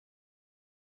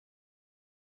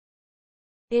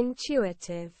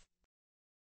intuitive,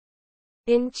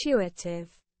 intuitive,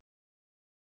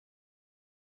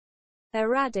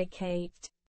 eradicate,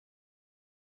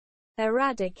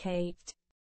 eradicate,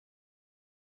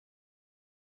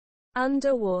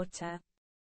 underwater,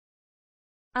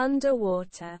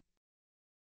 underwater,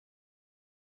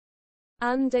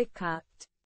 undercut,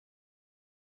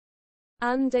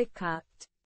 undercut,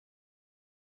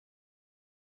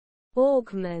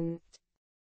 augment,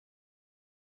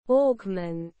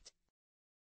 augment,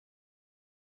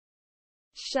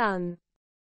 shun,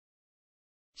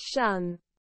 shun,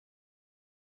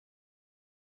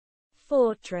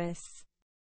 fortress,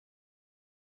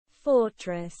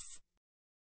 fortress,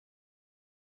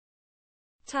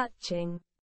 touching,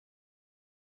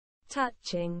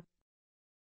 touching,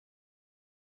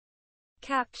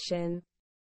 caption,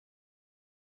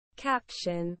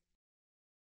 caption,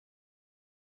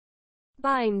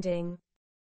 binding,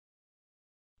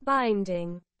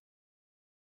 binding,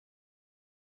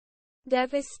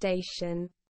 devastation,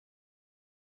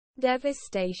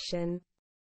 devastation,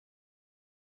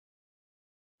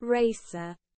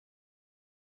 racer,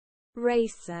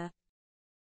 racer,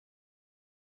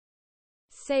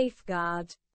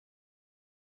 safeguard,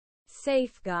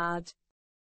 safeguard,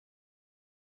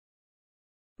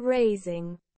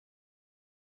 raising,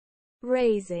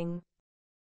 raising,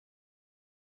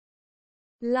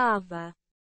 lava,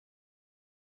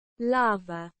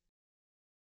 lava,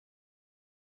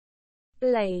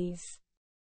 blaze,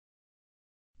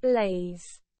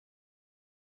 blaze,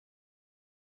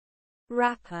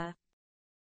 wrapper,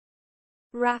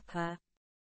 wrapper,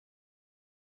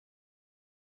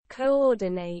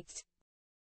 coordinate,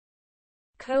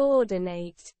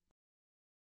 coordinate,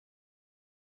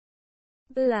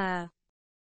 blur,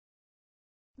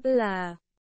 blur,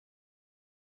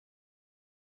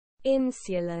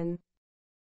 insulin,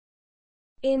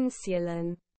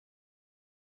 insulin,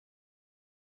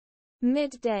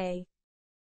 midday,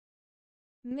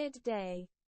 midday,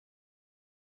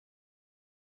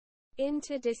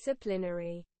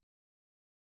 interdisciplinary,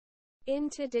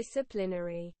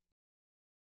 interdisciplinary,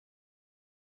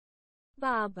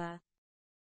 barber,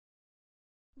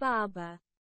 barber,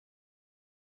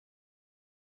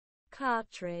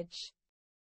 cartridge,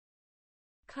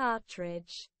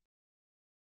 cartridge,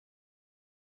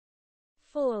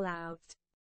 fallout,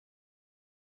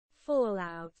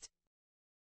 fallout,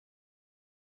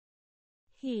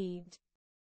 heed,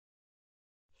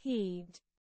 heed,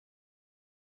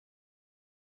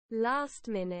 last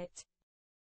minute,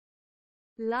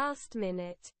 last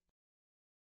minute,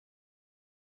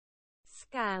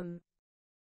 scam,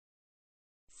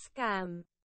 scam,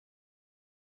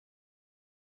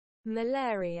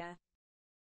 malaria,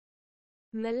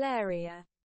 malaria,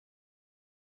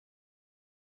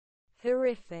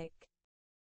 horrific,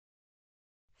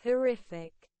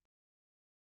 horrific,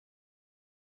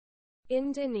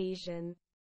 Indonesian,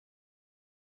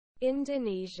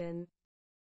 Indonesian,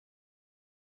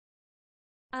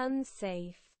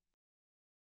 unsafe,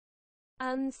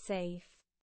 unsafe,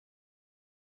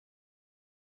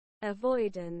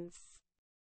 avoidance,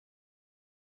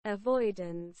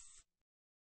 avoidance,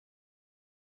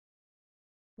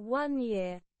 1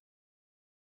 year,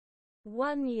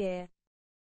 1 year,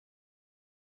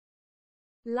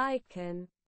 lichen,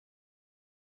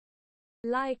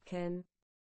 lichen,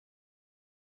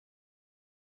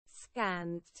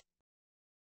 scant,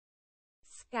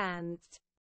 scant,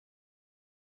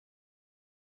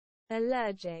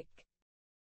 allergic,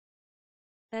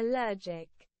 allergic,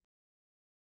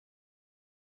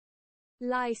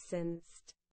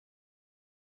 licensed,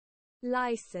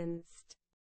 licensed,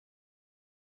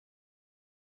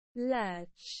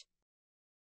 lurch,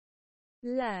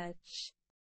 lurch,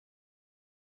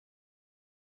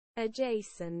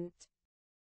 adjacent,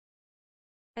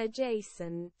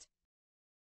 adjacent,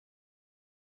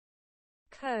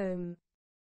 comb,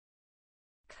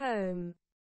 comb,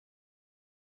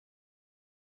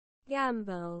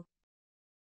 gamble,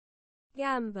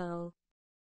 gamble,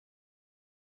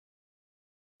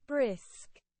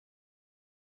 brisk,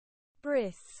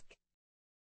 brisk,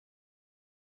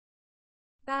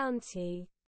 bounty,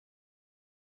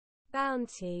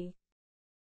 bounty,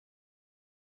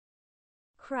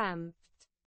 cramped,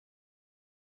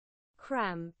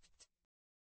 cramped,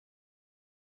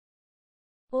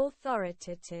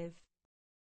 authoritative,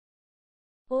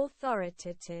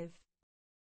 authoritative,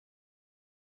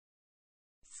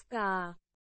 scar,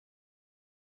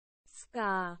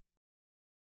 scar,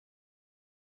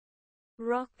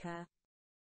 rocker,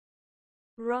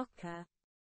 rocker,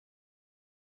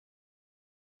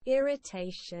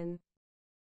 irritation,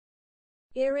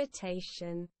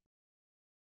 irritation,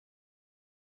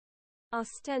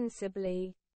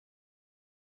 ostensibly,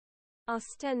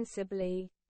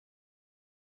 ostensibly,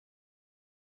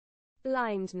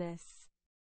 blindness,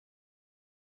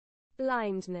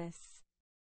 blindness,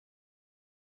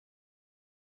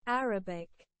 Arabic,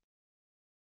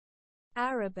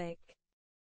 Arabic,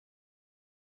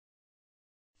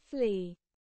 flee,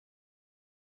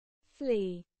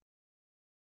 flee,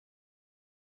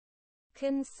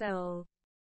 console,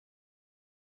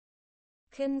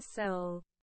 console,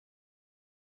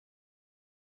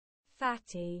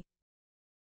 fatty,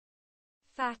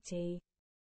 fatty,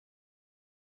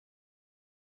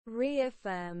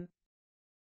 reaffirm,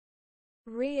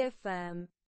 reaffirm,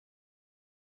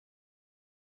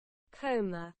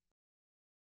 coma,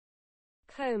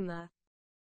 coma,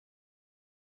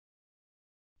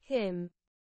 him,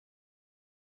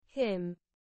 him,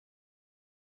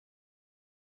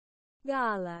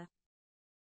 gala,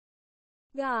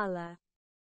 gala,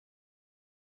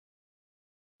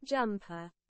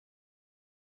 jumper,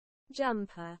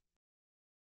 jumper,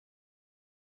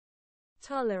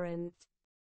 tolerant,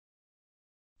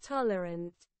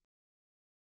 tolerant,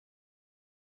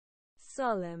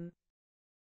 solemn,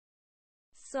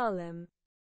 solemn,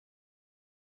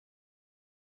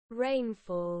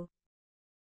 rainfall,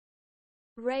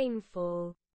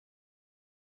 rainfall,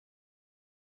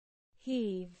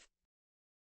 heave,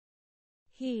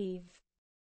 heave,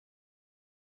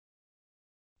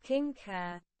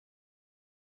 concur,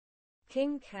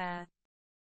 concur,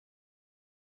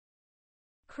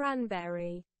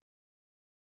 cranberry,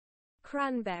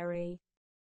 cranberry,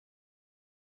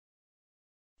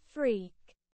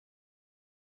 freak,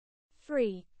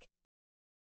 freak,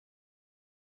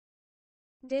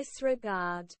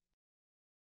 disregard,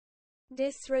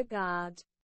 disregard,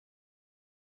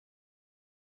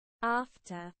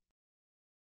 after,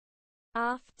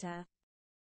 after,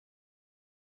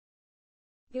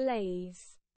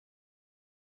 glaze,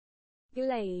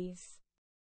 glaze,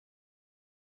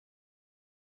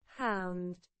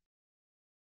 hound,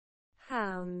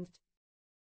 hound,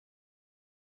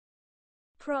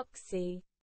 proxy,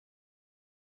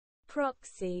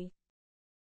 proxy,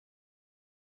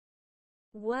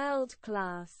 world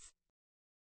class,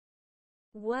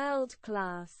 world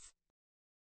class,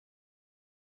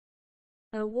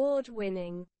 award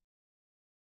winning,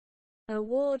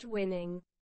 award winning,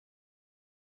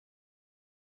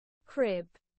 crib,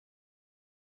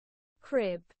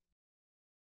 crib,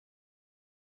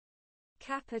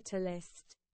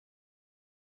 capitalist,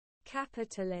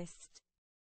 capitalist,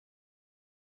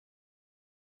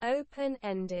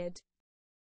 open-ended,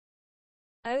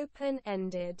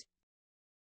 open-ended,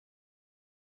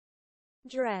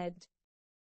 dread,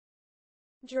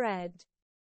 dread,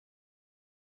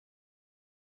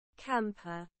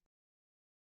 camper,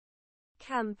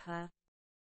 camper,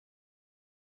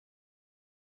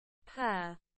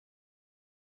 purr,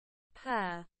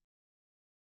 purr,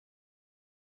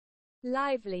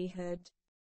 livelihood,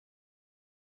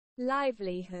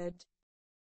 livelihood,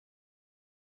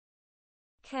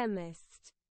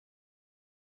 chemist,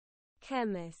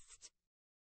 chemist,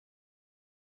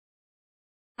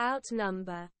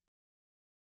 outnumber,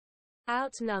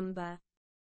 outnumber,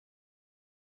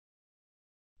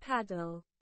 paddle,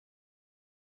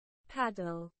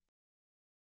 paddle,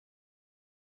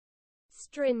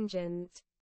 stringent,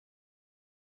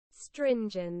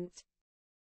 stringent,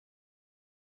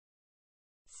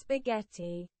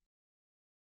 spaghetti,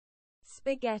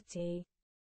 spaghetti,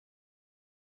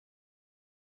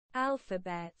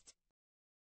 alphabet,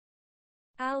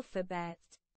 alphabet,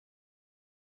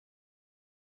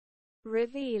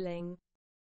 revealing,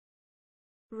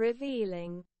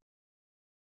 revealing,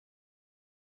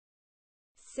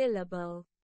 syllable,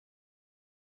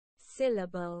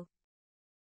 syllable,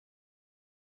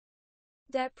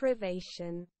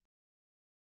 deprivation,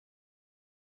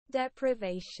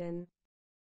 deprivation,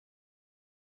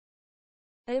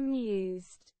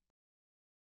 amused,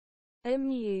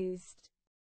 amused,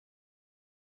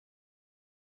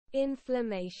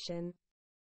 inflammation,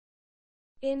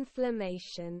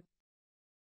 inflammation,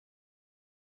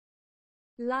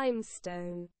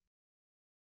 limestone,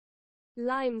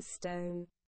 limestone,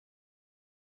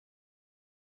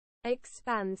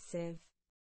 expansive,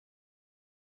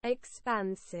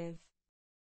 expansive,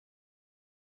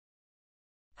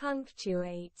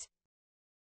 punctuate,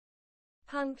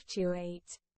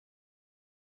 punctuate,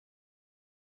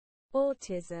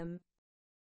 autism,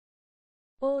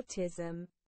 autism,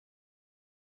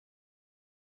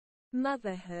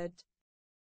 motherhood,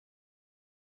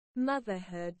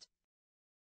 motherhood,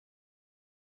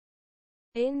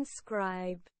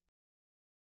 inscribe,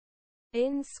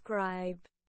 inscribe,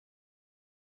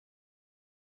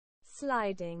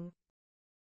 sliding,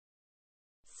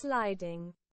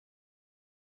 sliding,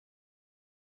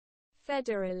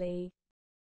 federally,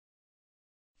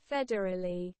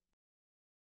 federally,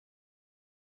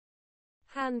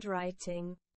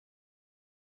 handwriting,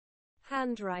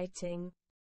 handwriting,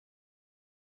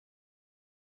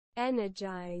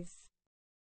 energize,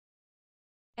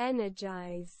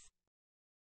 energize,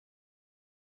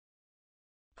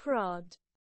 prod,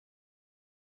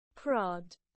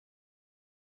 prod,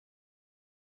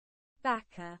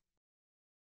 backer,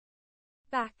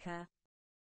 backer,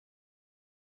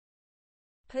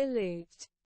 pollute,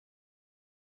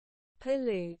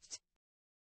 pollute,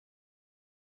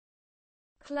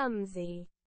 clumsy,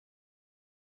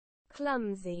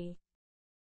 clumsy,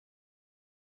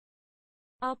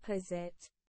 opposite,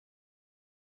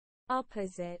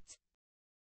 opposite,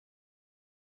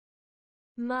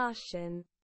 Martian,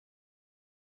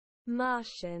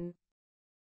 Martian,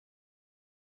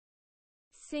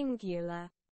 singular,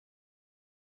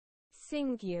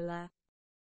 singular,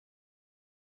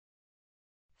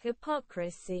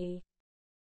 hypocrisy,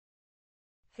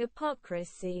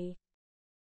 hypocrisy,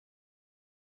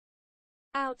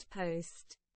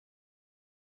 outpost,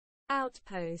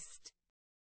 outpost,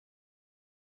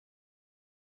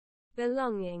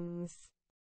 belongings,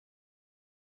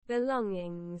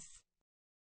 belongings,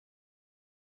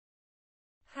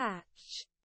 hatch,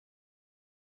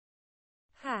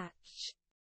 hatch,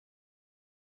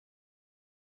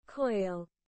 coil,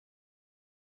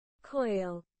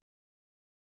 coil,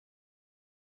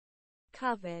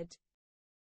 covered,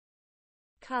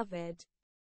 covered,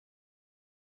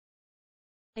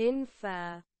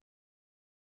 infer,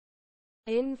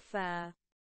 infer,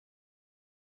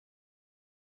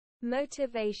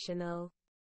 motivational,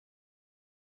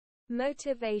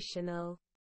 motivational,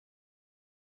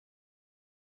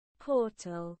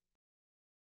 portal,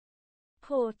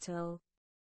 portal,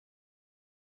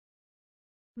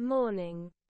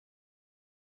 morning,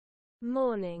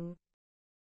 morning,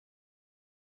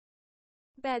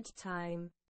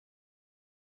 bedtime,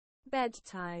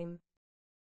 bedtime,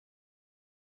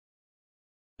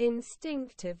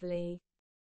 instinctively,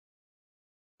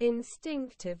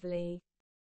 instinctively,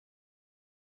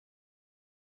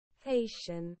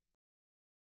 Haitian,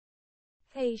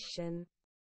 Haitian,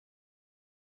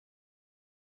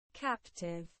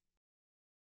 captive,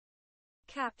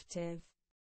 captive,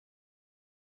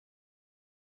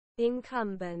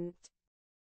 incumbent,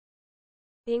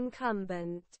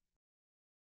 incumbent,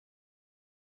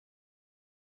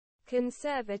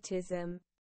 conservatism,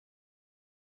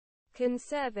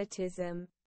 conservatism,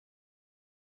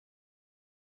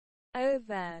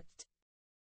 overt,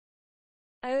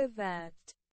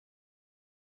 overt,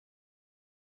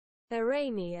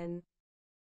 Iranian,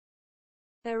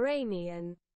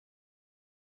 Iranian,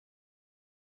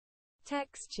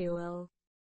 textual,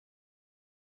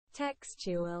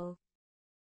 textual,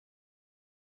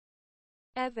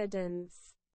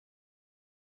 evidence,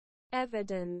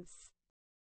 evidence,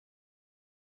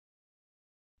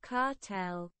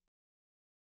 cartel,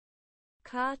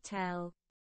 cartel,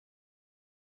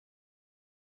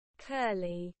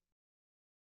 curly,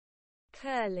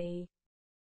 curly,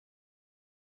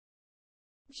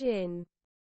 gin,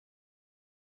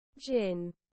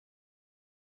 gin,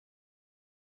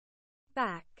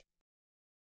 back,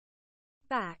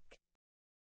 back,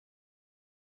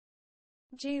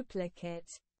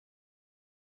 duplicate,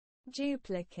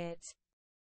 duplicate,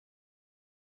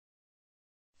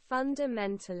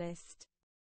 fundamentalist,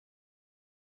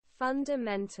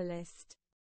 fundamentalist,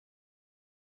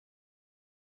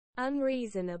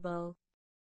 unreasonable,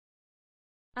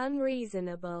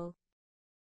 unreasonable,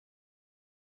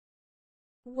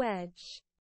 wedge,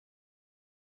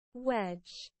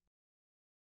 wedge,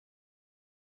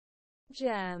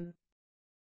 germ,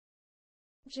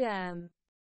 germ,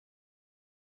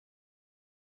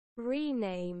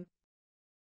 rename,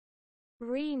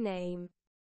 rename,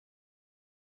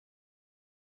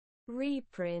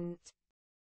 reprint,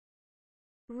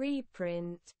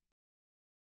 reprint,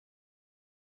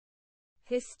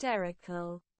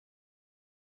 hysterical,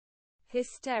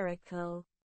 hysterical,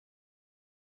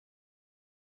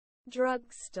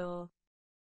 drugstore,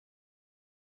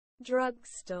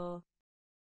 drugstore,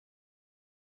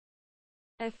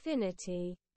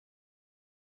 affinity,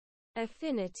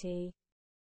 affinity,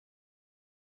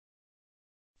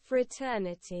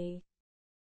 fraternity,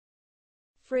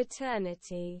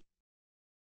 fraternity,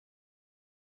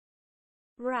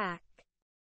 rack,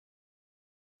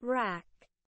 rack,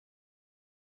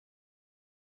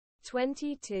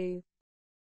 22,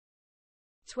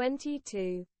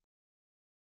 22,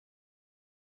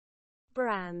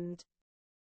 brand,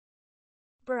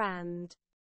 brand,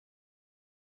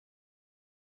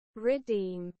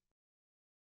 redeem,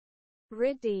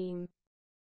 redeem,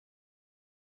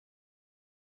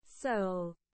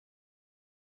 soul,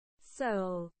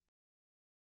 soul,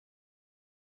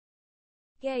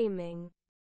 gaming,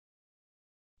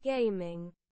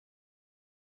 gaming,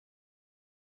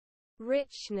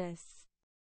 richness,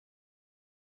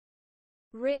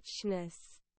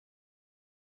 richness,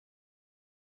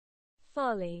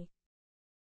 folly,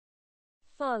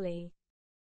 folly,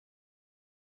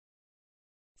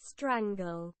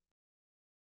 strangle,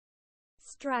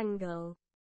 strangle,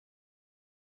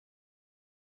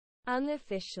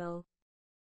 unofficial,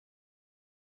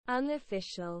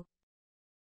 unofficial,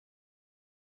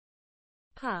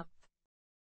 pup,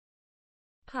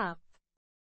 pup,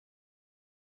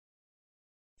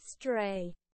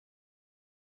 stray,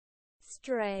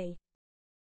 stray,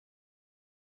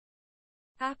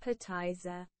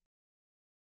 appetizer,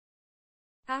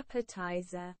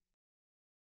 appetizer,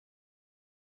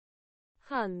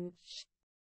 hunch,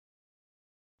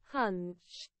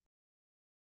 hunch,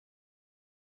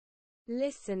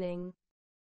 listening,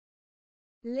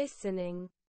 listening,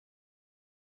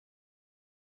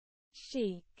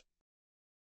 chic,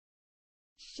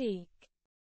 chic,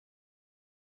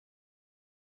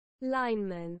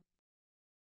 lineman,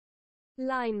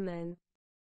 lineman,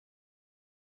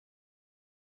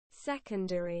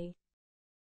 secondary,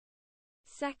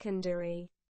 secondary,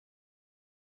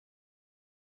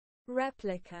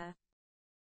 replica,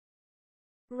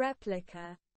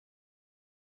 replica,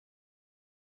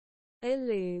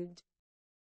 elude,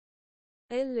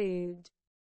 elude,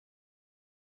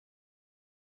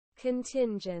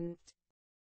 contingent,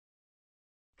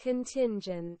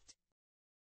 contingent,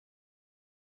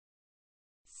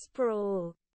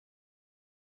 sprawl,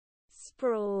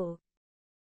 sprawl,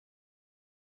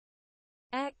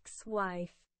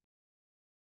 ex-wife,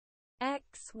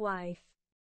 ex-wife,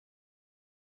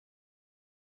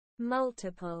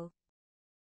 multiple,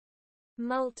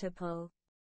 multiple,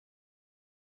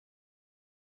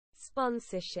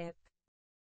 sponsorship,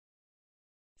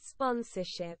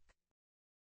 sponsorship,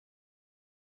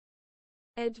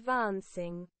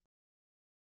 advancing,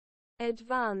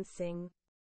 advancing,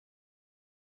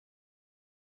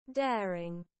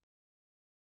 daring,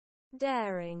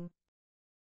 daring,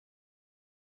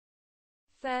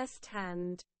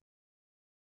 first-hand,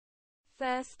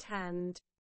 first-hand,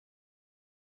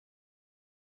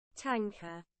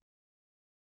 tanker,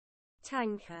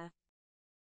 tanker,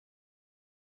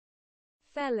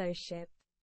 fellowship,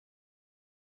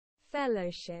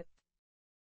 fellowship,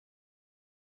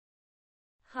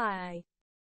 high,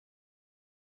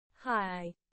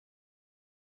 high,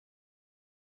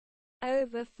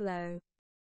 overflow,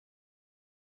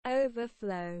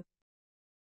 overflow,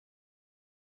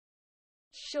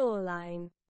 shoreline,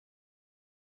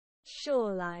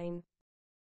 shoreline,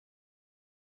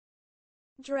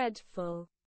 dreadful,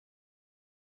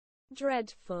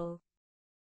 dreadful,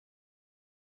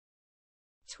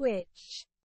 twitch,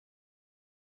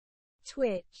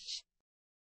 twitch,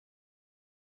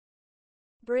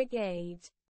 brigade,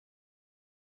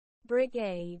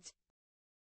 brigade,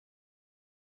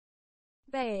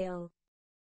 bail,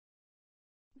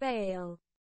 bail,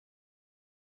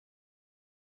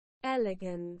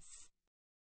 elegance,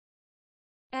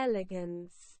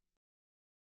 elegance,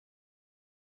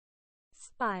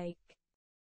 spike,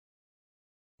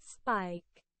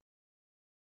 spike,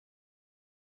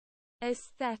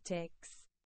 aesthetics,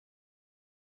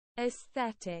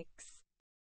 aesthetics,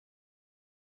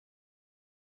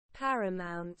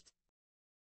 paramount,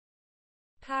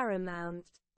 paramount,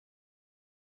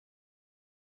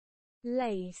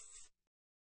 lace,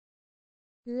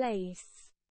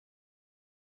 lace,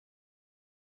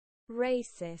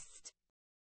 racist,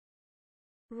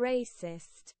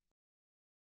 racist,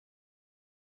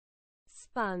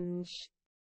 sponge,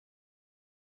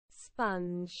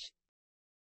 sponge,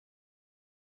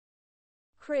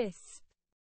 crisp,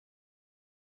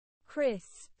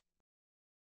 crisp,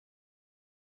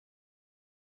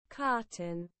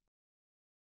 carton,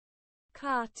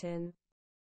 carton,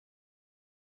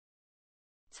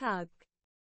 tug,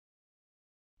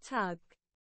 tug,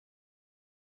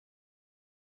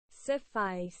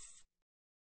 suffice,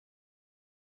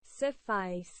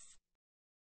 suffice,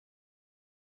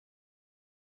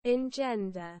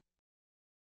 engender,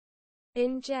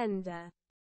 engender,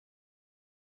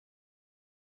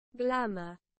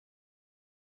 glamour,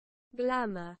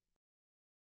 glamour,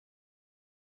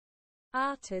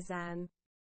 artisan,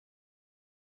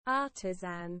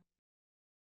 artisan,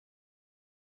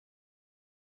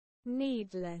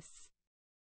 needless,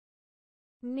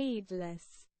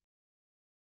 needless,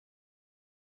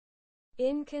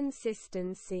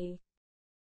 inconsistency,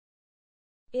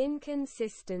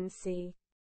 inconsistency,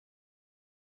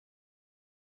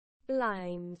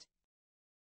 blind,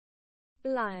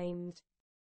 blind,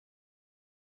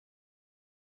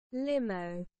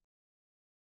 limo,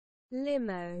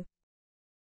 limo,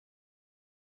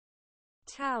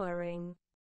 towering,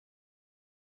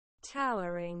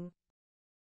 towering,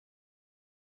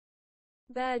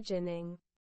 burgeoning,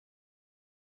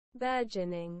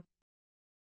 burgeoning,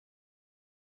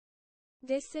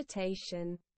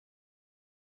 dissertation,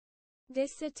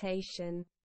 dissertation,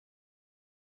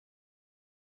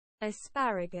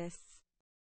 asparagus,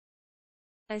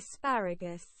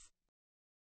 asparagus,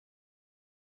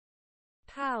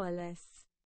 powerless,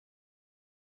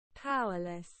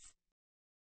 powerless,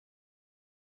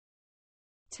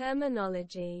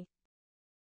 terminology,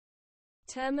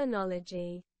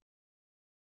 terminology,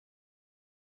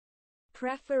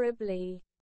 preferably,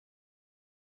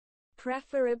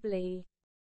 preferably,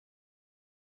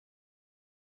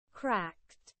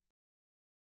 cracked,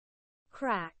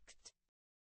 cracked,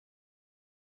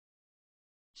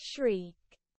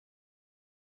 shriek,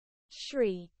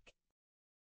 shriek,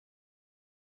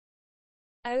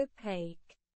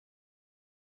 opaque,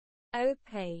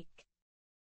 opaque,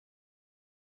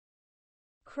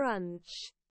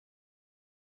 crunch,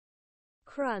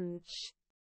 crunch,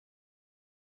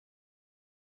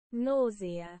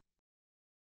 nausea,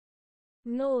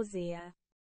 nausea,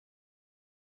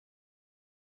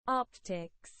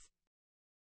 optics,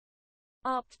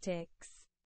 optics,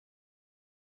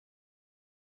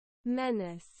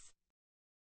 menace,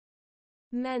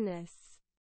 menace,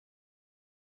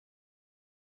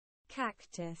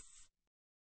 cactus,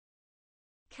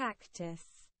 cactus,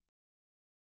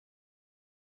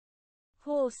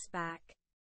 horseback,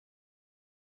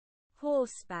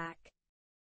 horseback,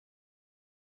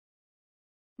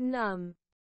 numb,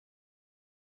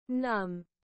 numb,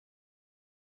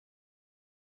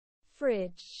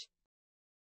 fridge,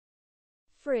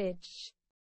 fridge,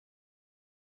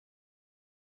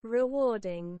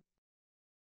 rewarding,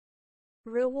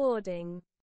 rewarding,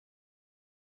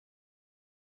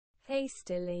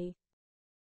 hastily,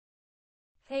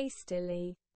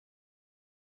 hastily,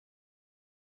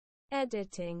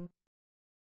 editing,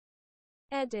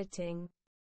 editing,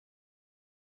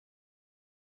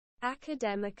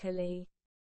 academically,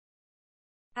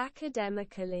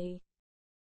 academically,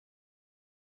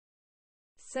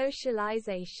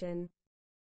 socialization,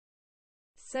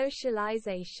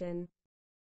 socialization,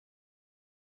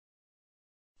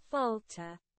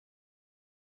 falter,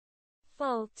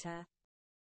 falter,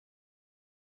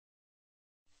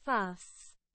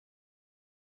 fuss,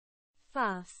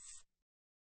 fuss,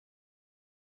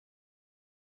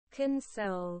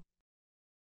 console,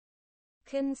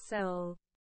 console,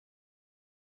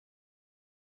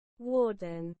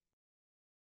 warden,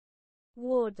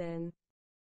 warden,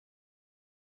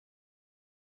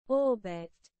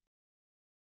 orbit,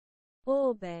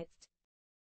 orbit,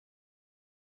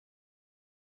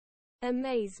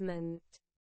 amazement,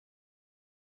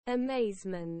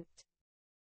 amazement,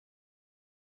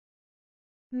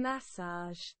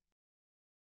 massage,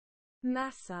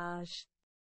 massage,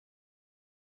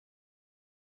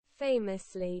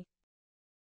 famously,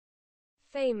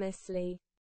 famously,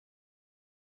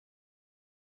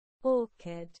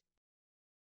 orchid,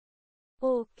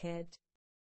 orchid,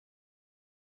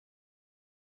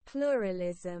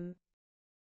 pluralism,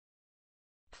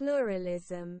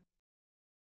 pluralism,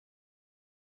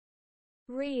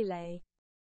 relay,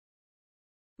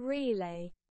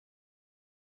 relay,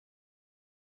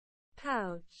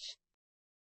 pouch,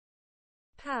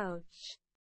 pouch,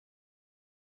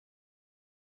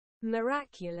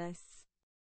 miraculous,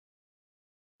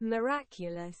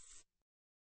 miraculous,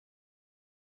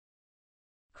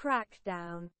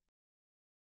 crackdown,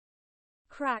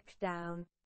 crackdown,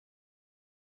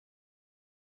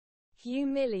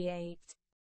 humiliate,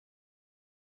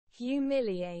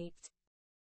 humiliate,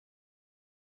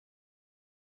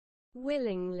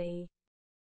 willingly,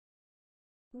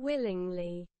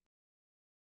 willingly,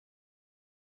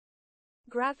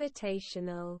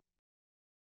 gravitational,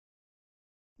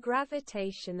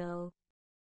 gravitational,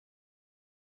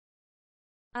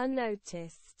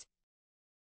 unnoticed,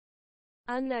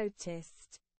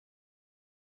 unnoticed,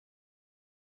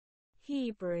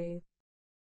 Hebrew,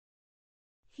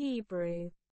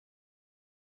 Hebrew,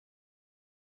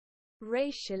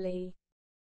 racially,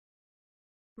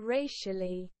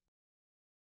 racially,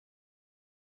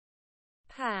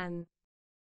 pan,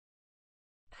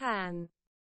 pan,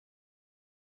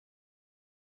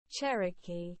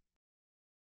 Cherokee,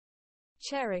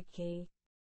 Cherokee,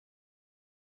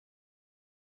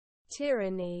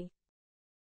 tyranny,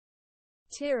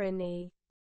 tyranny,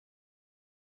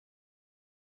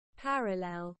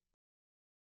 parallel,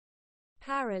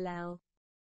 parallel,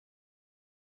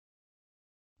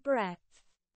 breadth,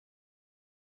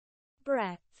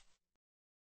 breadth,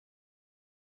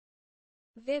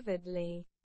 vividly,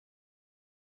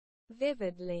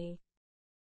 vividly,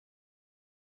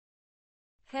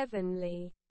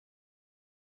 heavenly,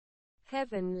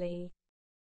 heavenly,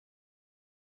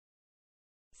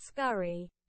 scurry,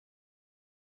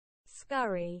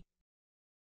 scurry,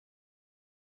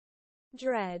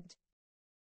 dread,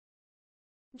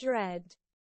 dread,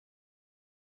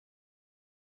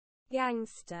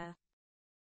 gangster,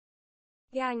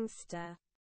 gangster,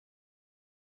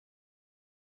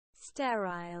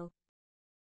 sterile,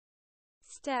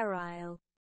 sterile,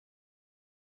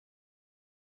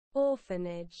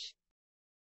 orphanage,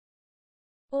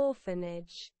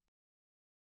 orphanage,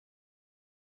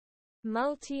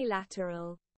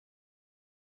 multilateral,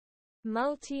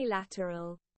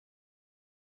 multilateral,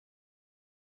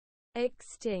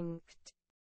 extinct,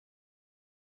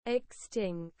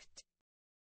 extinct,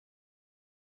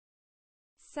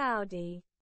 Saudi,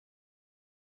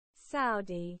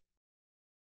 Saudi,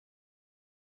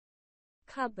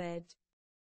 cupboard,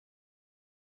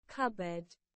 cupboard,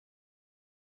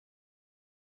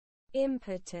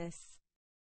 impetus,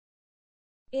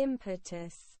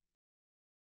 impetus,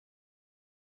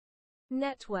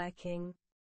 networking,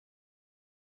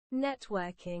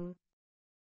 networking,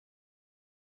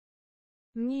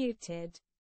 muted,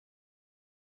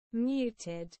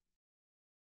 muted,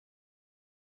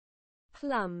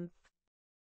 plump,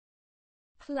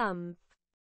 plump,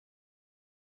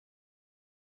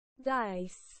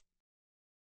 dice,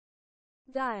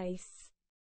 dice,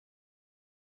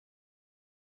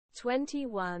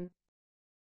 21,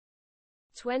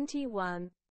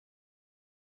 21,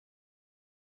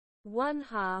 one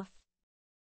half,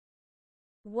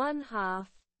 one half,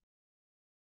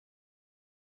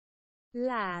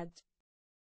 lad,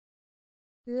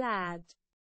 lad,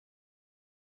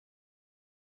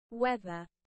 weather,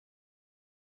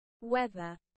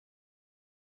 weather,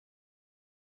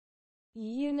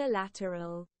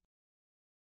 unilateral,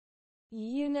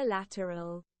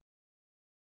 unilateral,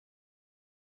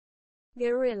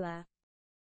 gorilla,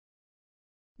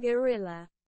 gorilla,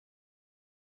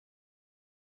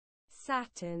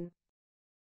 Saturn,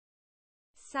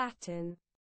 Saturn,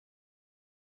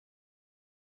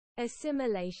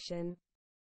 assimilation,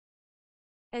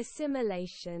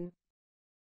 assimilation,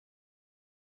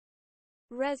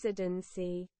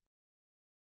 residency,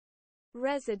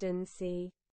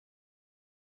 residency,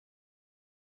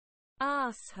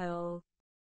 arsehole,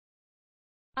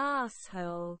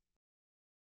 arsehole,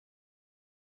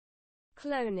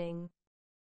 cloning,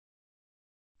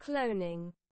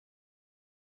 cloning,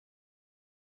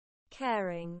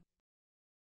 caring,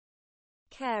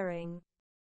 caring,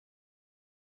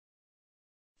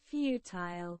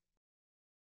 futile,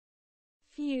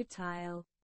 futile,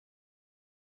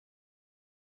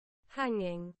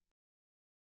 hanging,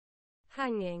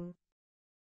 hanging,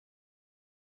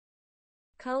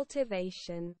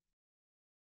 cultivation,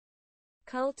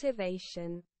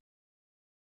 cultivation,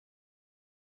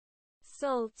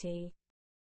 salty,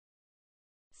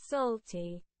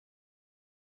 salty,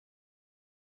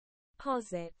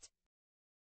 posit,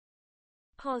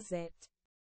 posit,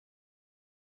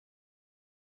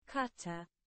 cutter,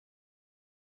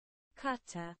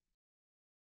 cutter,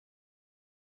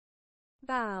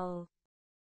 bowel,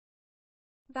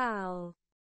 bowel,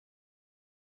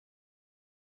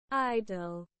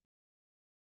 idle,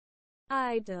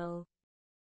 idle,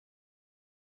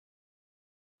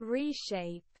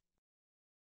 reshape,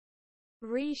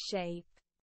 reshape,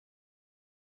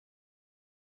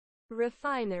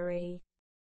 refinery,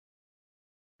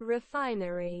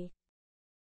 refinery,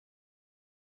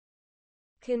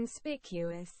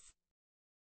 conspicuous,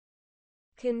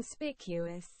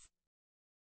 conspicuous,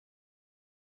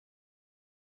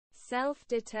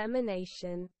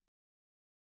 self-determination,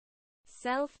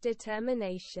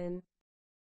 self-determination,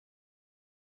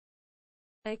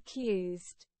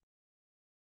 accused,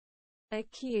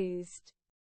 accused,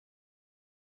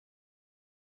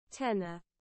 tenor,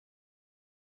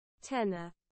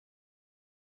 tenor,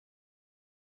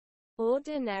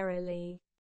 ordinarily,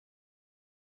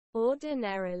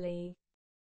 ordinarily,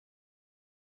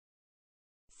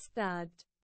 stud,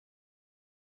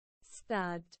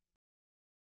 stud,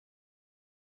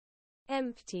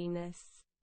 emptiness,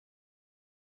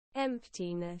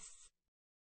 emptiness,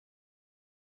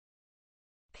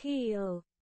 peel,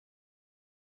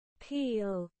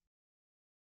 peel,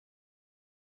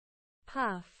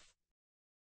 puff,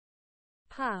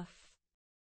 puff,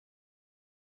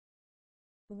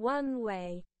 one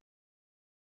way,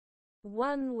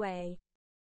 one way.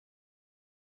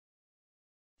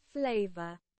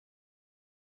 Flavor,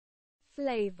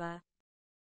 flavor.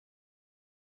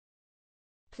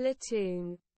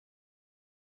 Platoon,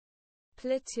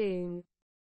 platoon.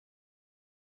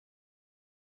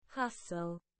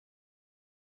 Hustle,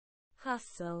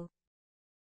 hustle.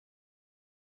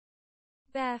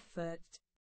 Barefoot,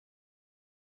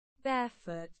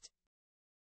 barefoot.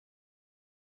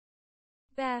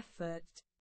 Barefoot,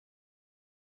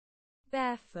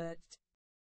 barefoot.